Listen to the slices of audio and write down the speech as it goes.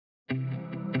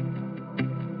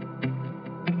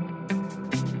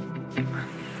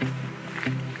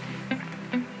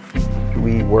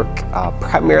We work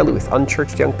primarily with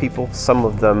unchurched young people. Some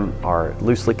of them are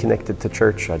loosely connected to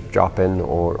church, drop-in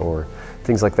or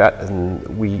things like that. And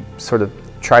we sort of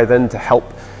try then to help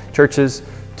churches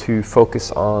to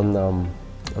focus on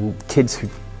kids who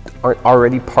aren't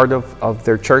already part of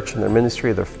their church and their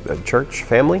ministry, their church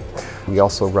family. We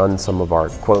also run some of our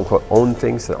quote-unquote own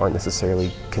things that aren't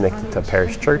necessarily connected to a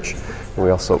parish church. And we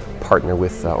also partner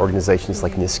with organizations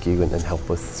like NISCU and help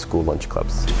with school lunch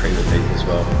clubs. Pray with faith as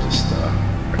well, just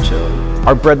our chill.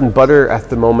 Our bread and butter at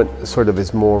the moment sort of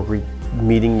is more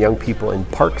meeting young people in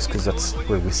parks, because that's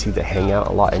where we see they hang out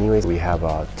a lot anyways. We have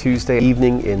a Tuesday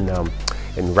evening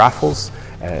in Raffles,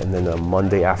 and then a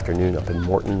Monday afternoon up in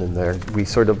Morton, and there we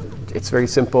sort of, it's very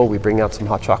simple. We bring out some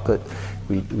hot chocolate.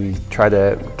 We try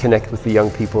to connect with the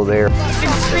young people there.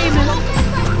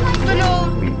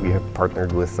 We have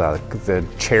partnered with the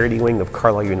charity wing of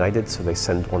Carlisle United, so they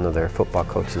send one of their football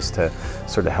coaches to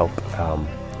sort of help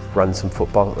run some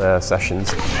football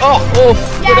sessions.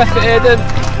 Good effort,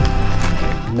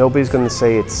 Aidan. Nobody's going to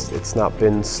say it's not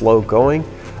been slow going.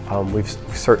 We've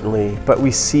certainly, but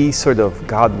we see sort of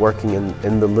God working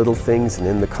in the little things and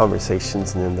in the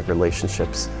conversations and in the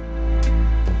relationships.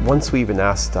 Once we even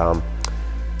asked,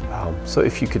 so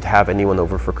if you could have anyone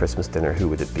over for Christmas dinner, who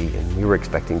would it be? And we were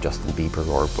expecting Justin Bieber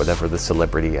or whatever the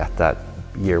celebrity at that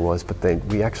year was, but then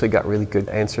we actually got really good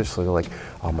answers. So they're like,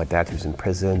 oh, my dad who's in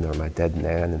prison, or my dead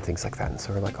nan, and things like that. And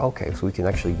so we're like, okay, so we can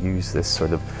actually use this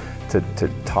sort of to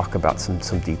talk about some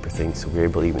deeper things. So we were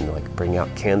able to even like bring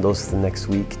out candles the next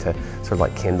week to sort of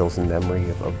like candles in memory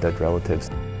of dead relatives.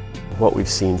 What we've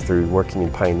seen through working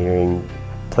in pioneering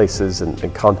places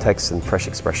and contexts and fresh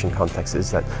expression contexts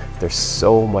is that there's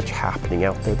so much happening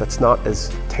out there that's not as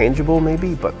tangible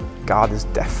maybe, but God is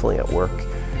definitely at work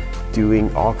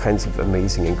doing all kinds of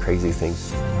amazing and crazy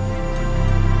things.